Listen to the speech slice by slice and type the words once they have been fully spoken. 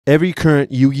Every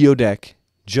current Yu-Gi-Oh deck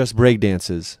just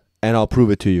breakdances, and I'll prove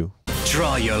it to you.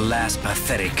 Draw your last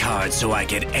pathetic card so I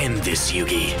can end this,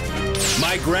 Yugi.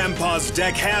 My grandpa's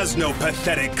deck has no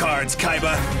pathetic cards,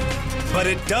 Kaiba, but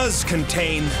it does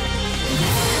contain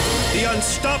the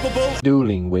unstoppable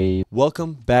Dueling Wave.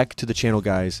 Welcome back to the channel,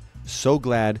 guys. So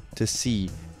glad to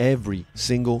see every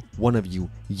single one of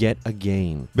you yet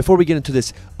again. Before we get into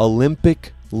this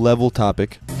Olympic level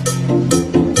topic,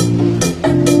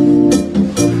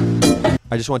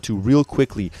 I just want to real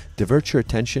quickly divert your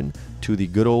attention to the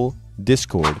good old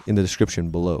Discord in the description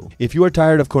below. If you are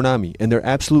tired of Konami and their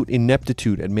absolute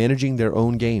ineptitude at managing their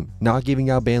own game, not giving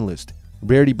out ban list,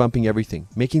 rarity bumping everything,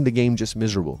 making the game just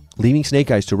miserable, leaving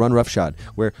Snake Eyes to run roughshod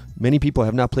where many people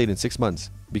have not played in 6 months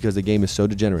because the game is so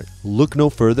degenerate, look no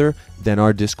further than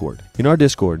our Discord. In our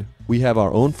Discord, we have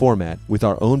our own format with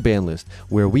our own ban list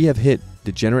where we have hit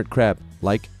degenerate crap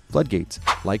like floodgates,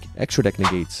 like extra deck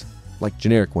negates, like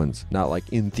generic ones, not like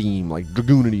in theme, like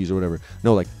Dragoonities or whatever.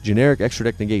 No, like generic extra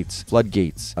deck negates,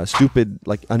 floodgates, stupid,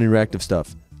 like uninteractive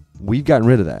stuff. We've gotten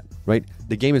rid of that, right?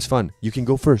 The game is fun. You can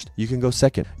go first. You can go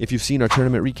second. If you've seen our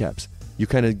tournament recaps, you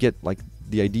kind of get like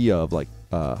the idea of like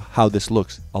how this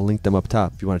looks. I'll link them up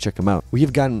top if you want to check them out. We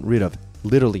have gotten rid of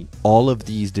literally all of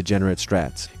these degenerate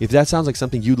strats. If that sounds like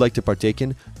something you'd like to partake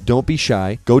in, don't be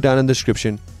shy. Go down in the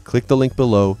description, click the link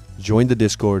below, join the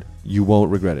Discord. You won't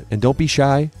regret it. And don't be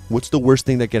shy. What's the worst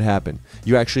thing that could happen?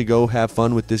 You actually go have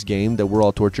fun with this game that we're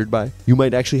all tortured by. You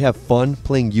might actually have fun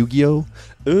playing Yu-Gi-Oh.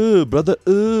 Brother,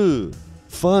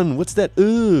 fun. What's that?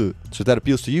 So if that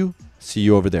appeals to you, see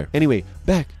you over there. Anyway,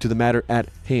 back to the matter at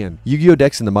hand. Yu-Gi-Oh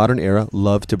decks in the modern era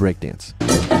love to breakdance.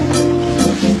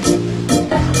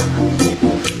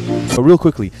 But real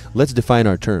quickly, let's define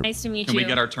our term. Nice to meet Can you. we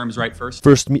get our terms right first?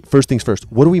 First things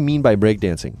first. What do we mean by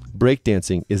breakdancing?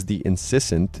 Breakdancing is the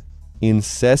incessant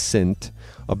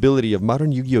ability of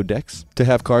modern Yu-Gi-Oh decks to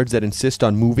have cards that insist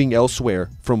on moving elsewhere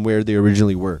from where they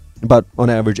originally were, about on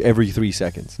average every 3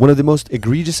 seconds. One of the most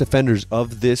egregious offenders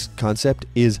of this concept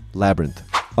is Labyrinth,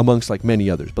 amongst like many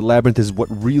others. But Labyrinth is what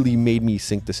really made me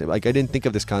sink this in. Like, I didn't think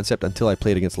of this concept until I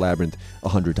played against Labyrinth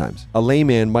 100 times. A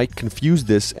layman might confuse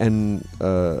this and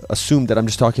assume that I'm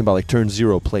just talking about like turn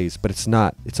 0 plays, but it's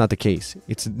not. It's not the case.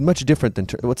 It's much different than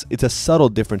it's a subtle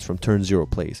difference from turn 0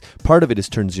 plays. Part of it is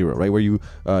turn 0, right, where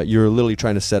you're literally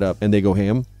trying to set up and they go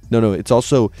ham. No, it's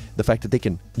also the fact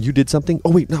that you did something.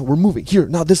 Oh wait, now we're moving here.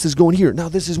 Now this is going here. Now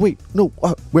this is no.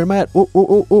 Where am I at?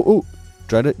 Oh.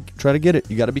 Try to get it.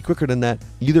 You got to be quicker than that.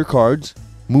 Either cards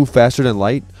move faster than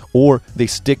light, or they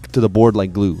stick to the board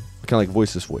like glue. Kind of like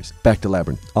voice. Back to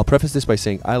Labyrinth. I'll preface this by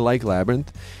saying I like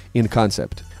Labyrinth in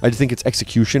concept. I just think its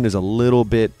execution is a little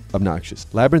bit obnoxious.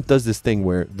 Labyrinth does this thing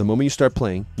where the moment you start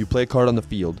playing, you play a card on the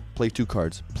field, play 2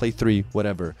 cards, play 3,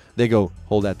 whatever. They go,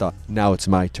 hold that thought. Now it's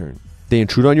my turn. They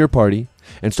intrude on your party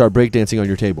and start breakdancing on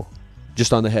your table.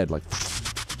 Just on the head, like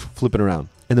flipping around.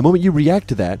 And the moment you react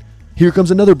to that, here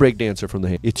comes another breakdancer from the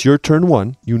hand. It's your turn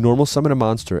 1. You normal summon a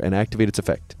monster and activate its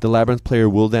effect. The Labyrinth player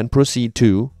will then proceed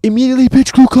to immediately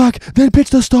pitch Crew Clock, then pitch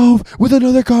the stove with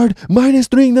another card,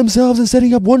 -3ing themselves and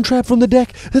setting up 1 trap from the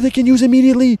deck that they can use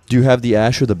immediately. Do you have the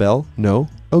Ash or the Bell? No?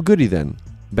 Oh, goody then.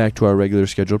 Back to our regular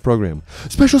scheduled program.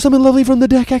 Special summon Lovely from the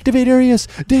deck, activate Arius,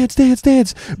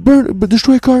 dance, burn, but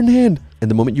destroy a card in hand. And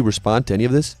the moment you respond to any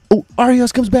of this,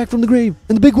 Arius comes back from the grave,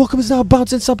 and the big welcome is now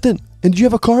bouncing something. And do you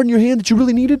have a card in your hand that you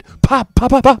really needed? Pop.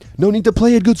 No need to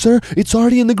play it, good sir. It's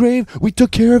already in the grave. We took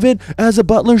care of it as a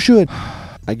butler should.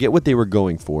 I get what they were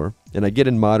going for, and I get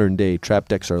in modern day trap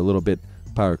decks are a little bit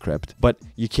power crept, but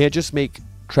you can't just make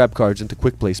trap cards into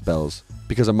quick play spells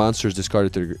because a monster is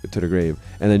discarded to the grave,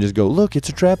 and then just go, look, it's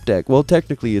a trap deck. Well,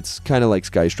 technically, it's kind of like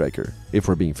Sky Striker, if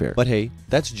we're being fair. But hey,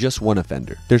 that's just one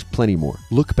offender. There's plenty more.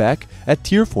 Look back at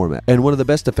tier format, and one of the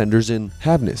best offenders in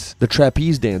Havness, the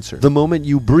Trapeze Dancer. The moment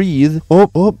you breathe,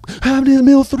 Havness,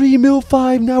 mill 3, mill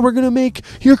 5, now we're gonna make,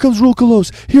 here comes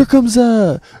Rukalos, here comes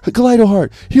Kaleido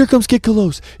Heart, here comes Kid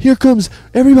Kalos, here comes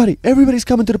everybody's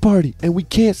coming to the party, and we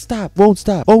can't stop, won't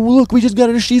stop. Oh, look, we just got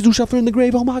an Ishizu Shuffler in the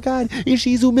grave, oh my god,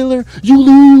 Ishizu Miller, you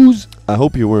lose! I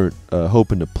hope you weren't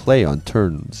hoping to play on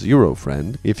turn 0,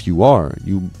 friend. If you are,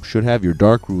 you should have your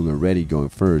Dark Ruler ready going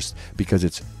first, because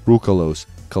it's Rukalos,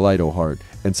 Kaleido Heart,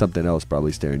 and something else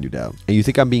probably staring you down. And you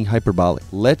think I'm being hyperbolic.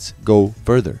 Let's go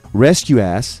further. Rescue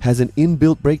Ass has an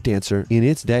inbuilt breakdancer in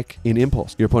its deck in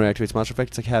Impulse. Your opponent activates monster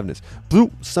effect, it's like Havness.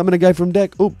 Blue, summon a guy from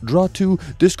deck. Draw 2,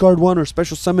 discard 1, or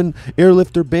special summon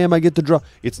Airlifter. Bam, I get to draw.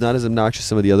 It's not as obnoxious as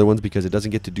some of the other ones because it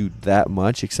doesn't get to do that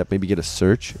much except maybe get a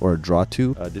search or a draw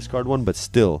 2, discard 1, but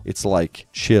still, it's like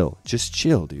chill. Just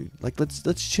chill, dude. Like,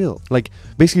 let's chill. Like,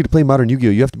 basically to play modern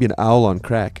Yu-Gi-Oh, you have to be an owl on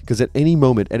crack because at any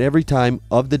moment, at every time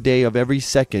of of the day of every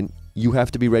second, you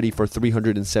have to be ready for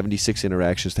 376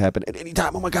 interactions to happen at any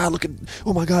time. Oh my god,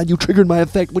 oh my god, you triggered my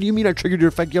effect. What do you mean I triggered your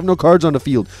effect? You have no cards on the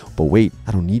field. But wait,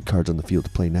 I don't need cards on the field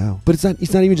to play now. But it's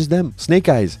not even just them. Snake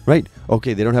Eyes, right?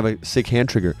 Okay, they don't have a sick hand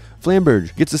trigger.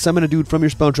 Flamberge gets to summon a dude from your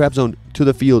spawn trap zone to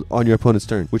the field on your opponent's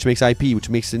turn, which makes IP, which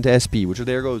makes it into SP, which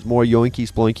there goes more Yoinky,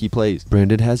 Sploinky plays.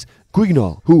 Brandon has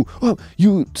Guignol, who, oh,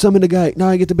 you summon a guy, now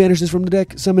I get to banish this from the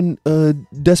deck, summon a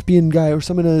Despian guy, or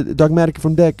summon a Dogmatic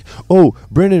from deck. Oh,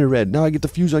 Brandon red, now I get to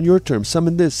fuse on your turn,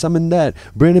 summon this, summon that.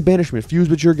 Brandon banishment, fuse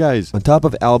with your guys. On top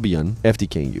of Albion,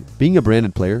 FTKing you. Being a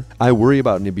branded player, I worry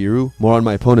about Nibiru more on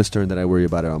my opponent's turn than I worry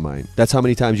about it on mine. That's how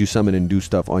many times you summon and do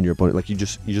stuff on your opponent. Like you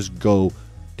just go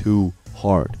too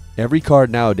hard. Every card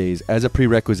nowadays, as a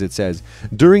prerequisite, says,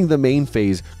 during the main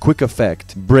phase, quick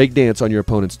effect, breakdance on your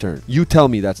opponent's turn. You tell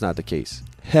me that's not the case.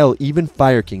 Hell, even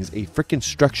Fire Kings, a freaking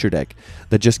structure deck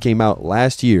that just came out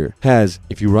last year, has,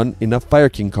 if you run enough Fire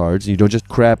King cards, and you don't just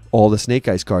crap all the Snake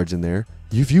Eyes cards in there,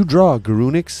 if you draw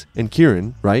Garunix and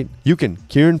Kieran, right, you can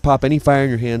Kieran pop any fire in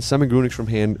your hand, summon Garunix from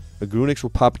hand, a Garunix will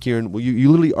pop Kieran. Well, you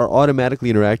literally are automatically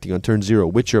interacting on turn 0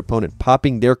 with your opponent,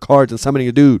 popping their cards and summoning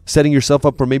a dude, setting yourself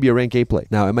up for maybe a rank A play.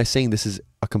 Now, am I saying this is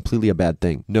completely a bad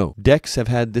thing? No. Decks have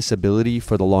had this ability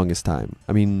for the longest time.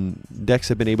 I mean, decks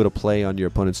have been able to play on your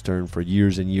opponent's turn for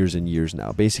years and years and years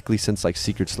now, basically since like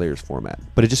Secret Slayer's format.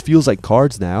 But it just feels like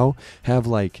cards now have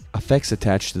like effects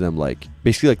attached to them, like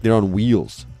basically like they're on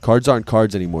wheels. Cards aren't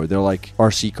cards anymore. They're like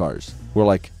RC cars. We're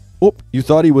like, oh, you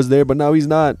thought he was there, but now he's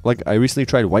not. Like, I recently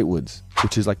tried Whitewoods,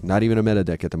 which is like not even a meta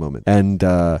deck at the moment. And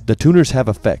the tuners have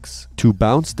effects to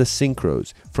bounce the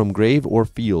synchros from grave or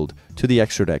field to the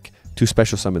extra deck to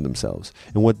special summon themselves.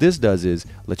 And what this does is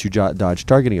lets you dodge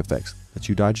targeting effects, lets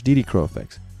you dodge DD Crow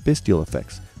effects, Bestial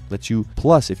effects, lets you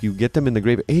plus if you get them in the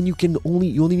grave, and you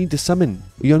only need to summon.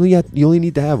 You only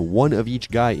need to have one of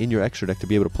each guy in your extra deck to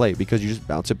be able to play, because you just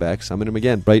bounce it back, summon him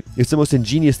again, right? It's the most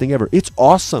ingenious thing ever. It's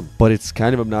awesome, but it's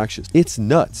kind of obnoxious. It's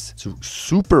nuts. It's a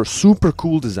super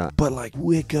cool design, but like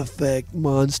quick effect,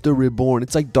 Monster Reborn.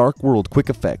 It's like Dark World quick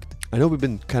effect. I know we've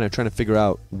been kind of trying to figure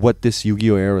out what this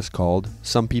Yu-Gi-Oh era is called.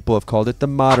 Some people have called it the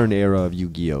modern era of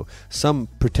Yu-Gi-Oh. Some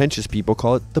pretentious people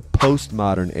call it the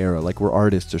postmodern era, like we're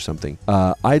artists or something.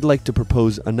 I'd like to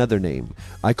propose another name.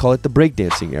 I call it the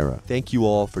breakdancing era. Thank you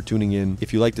all for tuning in.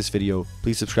 If you like this video,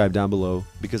 please subscribe down below,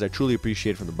 because I truly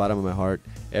appreciate it from the bottom of my heart.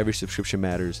 Every subscription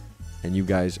matters. And you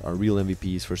guys are real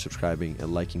MVPs for subscribing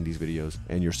and liking these videos,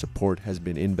 and your support has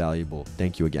been invaluable.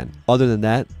 Thank you again. Other than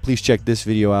that, please check this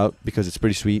video out because it's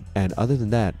pretty sweet. And other than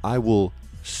that, I will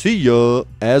see ya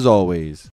as always.